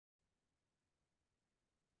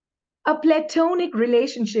A platonic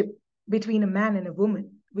relationship between a man and a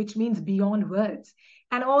woman, which means beyond words,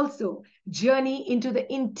 and also journey into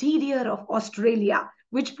the interior of Australia,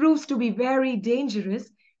 which proves to be very dangerous.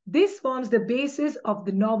 This forms the basis of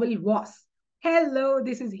the novel VOSS. Hello,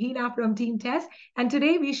 this is Hina from Team Test, and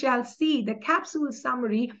today we shall see the capsule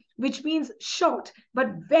summary, which means short but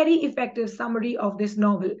very effective summary of this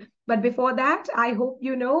novel. But before that, I hope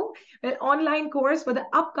you know an online course for the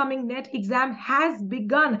upcoming NET exam has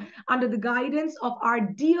begun under the guidance of our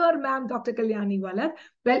dear ma'am, Dr. Kalyani Vallath.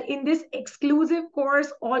 Well, in this exclusive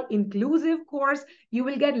course, all-inclusive course, you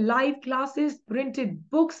will get live classes, printed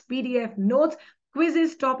books, PDF notes,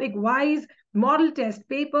 quizzes topic-wise, model test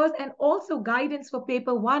papers, and also guidance for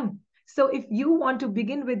paper one. So if you want to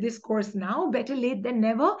begin with this course now, better late than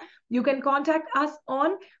never, you can contact us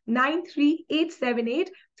on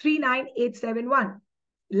 93878-39871.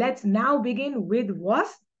 Let's now begin with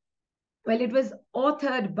VOSS. Well, it was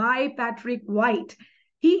authored by Patrick White.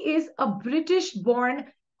 He is a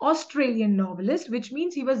British-born Australian novelist, which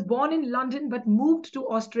means he was born in London but moved to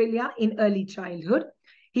Australia in early childhood.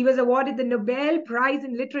 He was awarded the Nobel Prize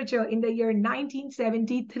in Literature in the year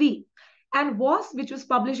 1973. And VOSS, which was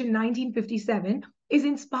published in 1957, is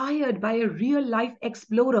inspired by a real-life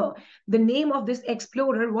explorer. The name of this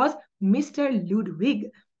explorer was Mr. Ludwig.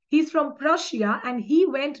 He's from Prussia and he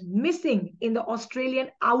went missing in the Australian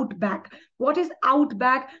outback. What is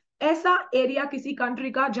outback? ऐसा area किसी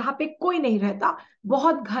country का जहां पे कोई नहीं रहता,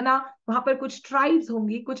 बहुत घना, वहां पर कुछ ट्राइब्स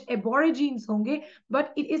होंगी, कुछ एबोरिजिन्स होंगे, but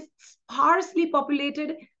it is sparsely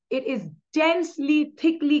populated, it is densely,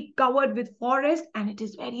 thickly covered with forest, and it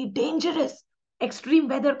is very dangerous. Extreme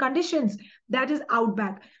weather conditions. That is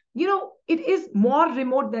outback. You know, it is more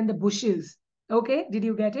remote than the bushes. Okay, did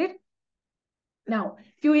you get it? Now,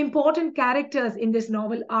 few important characters in this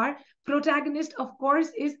novel are, protagonist, of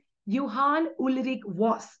course, is Johann Ulrich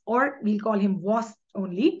Voss, or we'll call him Voss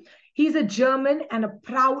only. He's a German and a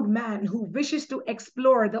proud man who wishes to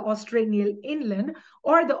explore the Australian inland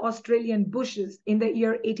or the Australian bushes in the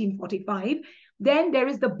year 1845. Then there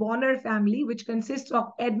is the Bonner family, which consists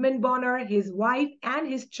of Edmund Bonner, his wife, and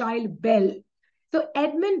his child Belle. So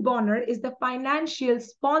Edmund Bonner is the financial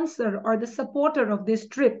sponsor or the supporter of this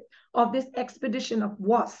trip, of this expedition of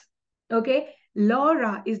VOSS. Okay,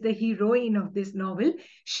 Laura is the heroine of this novel.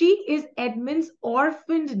 She is Edmund's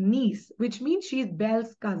orphaned niece, which means she's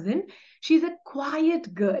Belle's cousin. She's a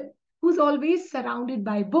quiet girl who's always surrounded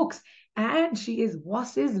by books, and she is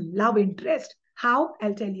VOSS's love interest. How?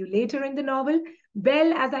 I'll tell you later in the novel.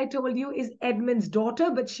 Belle, as I told you, is Edmund's daughter,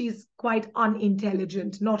 but she's quite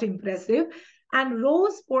unintelligent, not impressive. And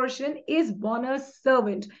Rose's portion is Bonner's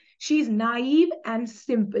servant. She's naive and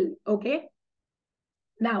simple, okay?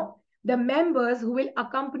 Now, the members who will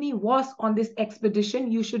accompany VOSS on this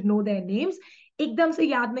expedition, you should know their names. एकदम से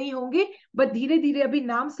याद नहीं होंगे, but धीरे धीरे अभी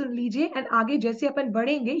नाम सुन लीजिए, and आगे जैसे अपन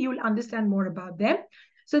बढ़ेंगे, you will understand more about them.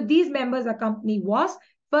 So these members accompany VOSS.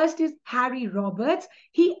 First is Harry Roberts.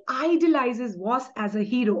 He idolizes VOSS as a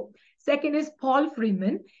hero. Second is Paul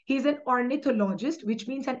Freeman. He's an ornithologist, which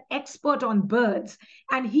means an expert on birds.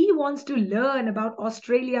 And he wants to learn about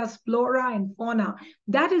Australia's flora and fauna.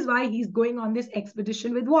 That is why he's going on this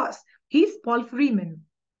expedition with VOSS. He's Paul Freeman.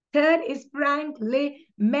 Third is Frank Le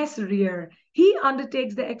Mesurier. He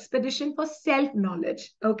undertakes the expedition for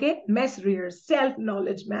self-knowledge. Okay, Mesurier,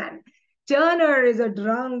 self-knowledge man. Turner is a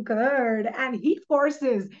drunkard and he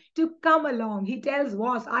forces to come along. He tells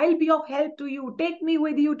VOSS, I'll be of help to you. Take me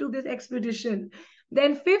with you to this expedition.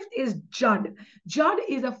 Then fifth is Judd. Judd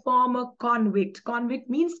is a former convict. Convict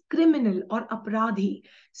means criminal or apradhi.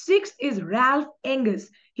 Sixth is Ralph Angus.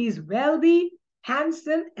 He's wealthy,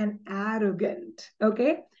 handsome, and arrogant.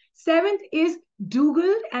 Okay. Seventh is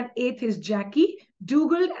Dougal and eighth is Jackie.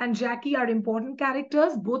 Dougal and Jackie are important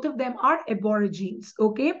characters. Both of them are aborigines.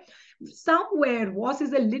 Okay. Somewhere VOSS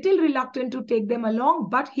is a little reluctant to take them along,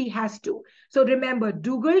 but he has to. So remember,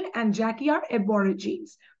 Dougal and Jackie are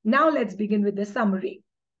aborigines. Now let's begin with the summary.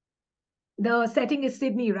 The setting is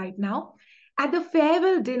Sydney right now. At the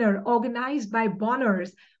farewell dinner organized by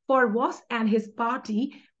Bonners for VOSS and his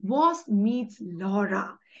party, VOSS meets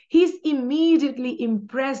Laura. He's immediately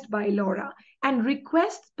impressed by Laura and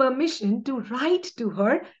requests permission to write to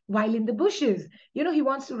her while in the bushes. You know, he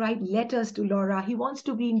wants to write letters to Laura. He wants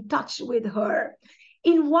to be in touch with her.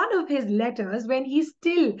 In one of his letters, when he's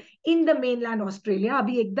still in the mainland Australia,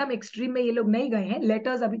 अभी एकदम extreme में ये लोग नहीं गए हैं,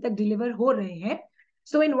 letters अभी तक deliver हो रहे हैं.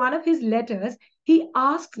 So in one of his letters, he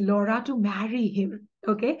asks Laura to marry him.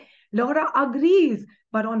 Okay, Laura agrees,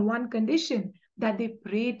 but on one condition, that they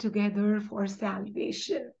pray together for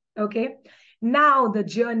salvation. Okay. Now the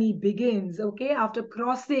journey begins, okay? After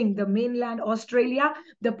crossing the mainland Australia,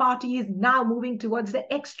 the party is now moving towards the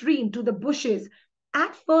extreme, to the bushes.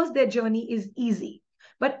 At first, their journey is easy.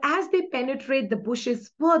 But as they penetrate the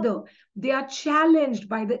bushes further, they are challenged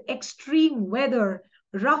by the extreme weather,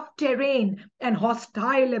 rough terrain, and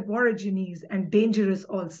hostile aborigines, and dangerous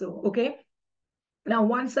also, okay? Now,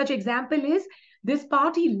 one such example is this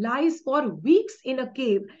party lies for weeks in a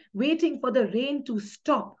cave waiting for the rain to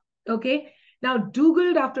stop. Okay. Now,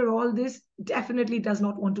 Dougal, after all this, definitely does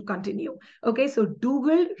not want to continue. Okay. So,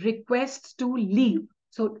 Dougal requests to leave.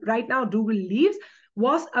 So, right now, Dougal leaves.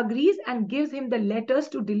 Voss agrees and gives him the letters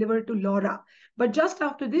to deliver to Laura. But just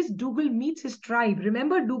after this, Dougal meets his tribe.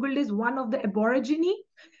 Remember, Dougal is one of the Aborigine.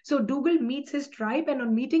 So, Dougal meets his tribe, and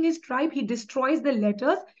on meeting his tribe, he destroys the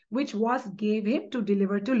letters which was gave him to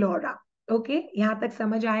deliver to Laura. Okay, यहाँ तक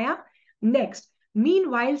समझ आया? Next,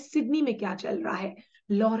 meanwhile, Sydney में क्या चल रहा है?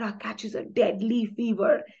 Laura catches a deadly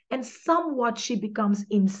fever and somewhat she becomes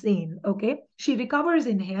insane. Okay, she recovers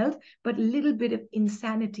in health, but a little bit of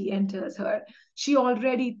insanity enters her. She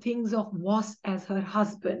already thinks of VOSS as her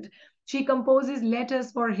husband. She composes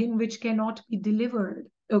letters for him which cannot be delivered.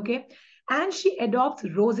 Okay, and she adopts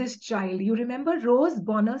Rose's child. You remember Rose,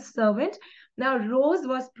 Bonner's servant? Now, Rose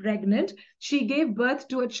was pregnant. She gave birth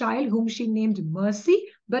to a child whom she named Mercy,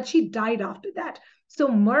 but she died after that. So,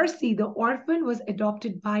 Mercy, the orphan, was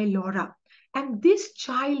adopted by Laura. And this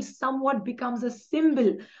child somewhat becomes a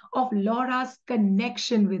symbol of Laura's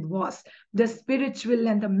connection with VOSS, the spiritual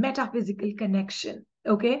and the metaphysical connection.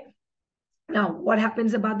 Okay. Now, what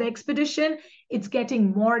happens about the expedition? It's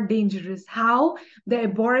getting more dangerous. How? The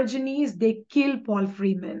Aborigines, they kill Paul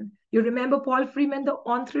Freeman. You remember Paul Freeman, the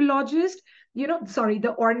ornithologist?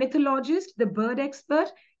 The ornithologist, the bird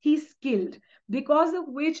expert? He's killed. Because of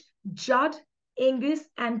which Judd, Angus,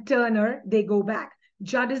 and Turner, they go back.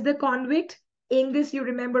 Judd is the convict. Angus, you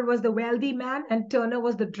remember, was the wealthy man, and Turner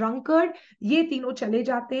was the drunkard. ये तीनों चले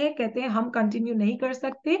जाते हैं, कहते हैं हम continue नहीं कर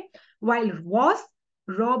सकते. While Voss,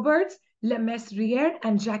 Roberts, Le Mesurier,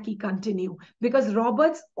 and Jackie continue because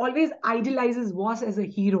Roberts always idolizes Voss as a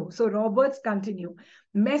hero. So Roberts continue.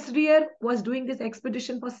 Mesurier was doing this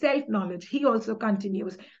expedition for self-knowledge. He also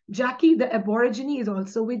continues. Jackie, the Aborigine, is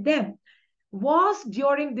also with them. Voss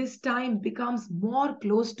during this time becomes more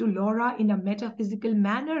close to Laura in a metaphysical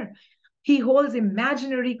manner. He holds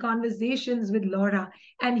imaginary conversations with Laura.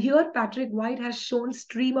 And here Patrick White has shown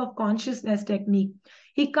stream of consciousness technique.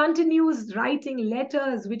 He continues writing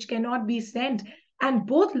letters which cannot be sent. And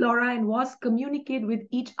both Laura and Voss communicate with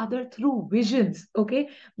each other through visions. Okay,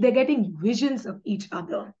 they're getting visions of each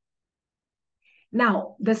other.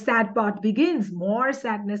 Now, the sad part begins. More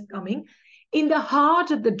sadness coming. In the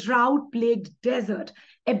heart of the drought-plagued desert,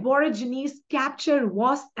 Aborigines capture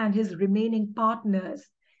Voss and his remaining partners.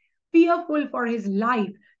 Fearful for his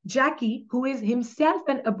life, Jackie, who is himself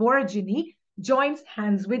an Aborigine, joins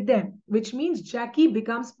hands with them, which means Jackie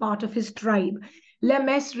becomes part of his tribe. Le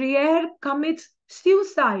Mesurier commits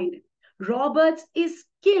suicide. Roberts is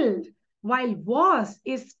killed, while Voss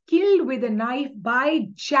is killed with a knife by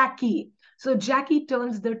Jackie. So Jackie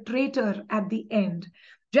turns the traitor at the end.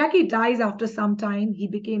 Jackie dies after some time. He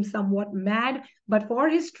became somewhat mad, but for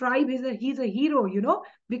his tribe, he's a hero,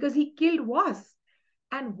 because he killed Voss.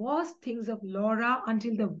 And Voss thinks of Laura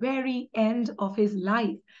until the very end of his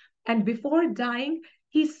life. And before dying,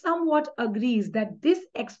 he somewhat agrees that this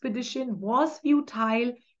expedition was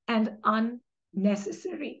futile and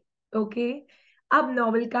unnecessary. Okay? Ab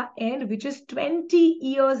novel ka end, which is 20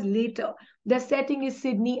 years later. The setting is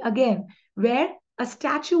Sydney again, where a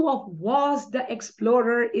statue of VOSS the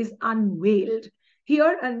explorer is unveiled.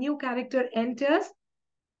 Here, a new character enters,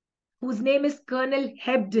 whose name is Colonel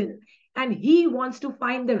Hebden. And he wants to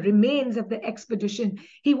find the remains of the expedition.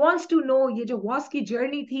 He wants to know ये जो VOSS की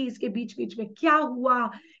journey थी, इसके बीच में क्या हुआ,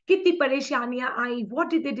 कितनी परेशानियां आई, what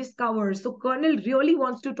did they discover? So Colonel really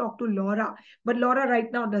wants to talk to Laura, but Laura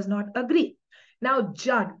right now does not agree. Now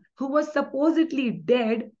Judd, who was supposedly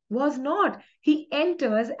dead, was not. He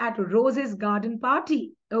enters at Rose's garden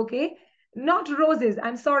party. Okay, not Rose's.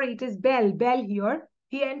 I'm sorry, it is Belle. Belle here.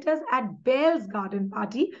 He enters at Belle's garden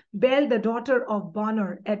party. Belle, the daughter of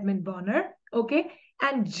Bonner, Edmund Bonner. Okay.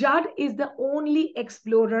 And Judd is the only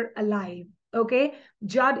explorer alive. Okay.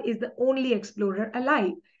 Judd is the only explorer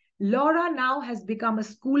alive. Laura now has become a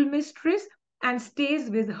schoolmistress and stays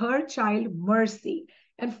with her child, Mercy.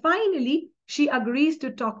 And finally, she agrees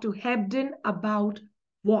to talk to Hebden about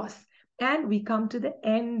VOSS. And we come to the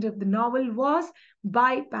end of the novel VOSS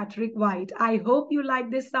by Patrick White. I hope you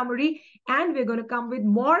like this summary, and we're going to come with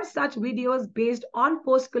more such videos based on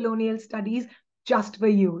post-colonial studies just for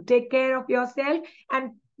you. Take care of yourself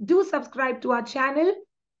and Do subscribe to our channel,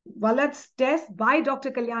 Vallath's Test by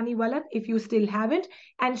Dr. Kalyani Vallath, if you still haven't,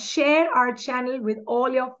 and share our channel with all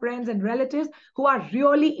your friends and relatives who are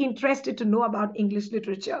really interested to know about English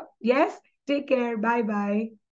literature. Yes? Take care. Bye-bye.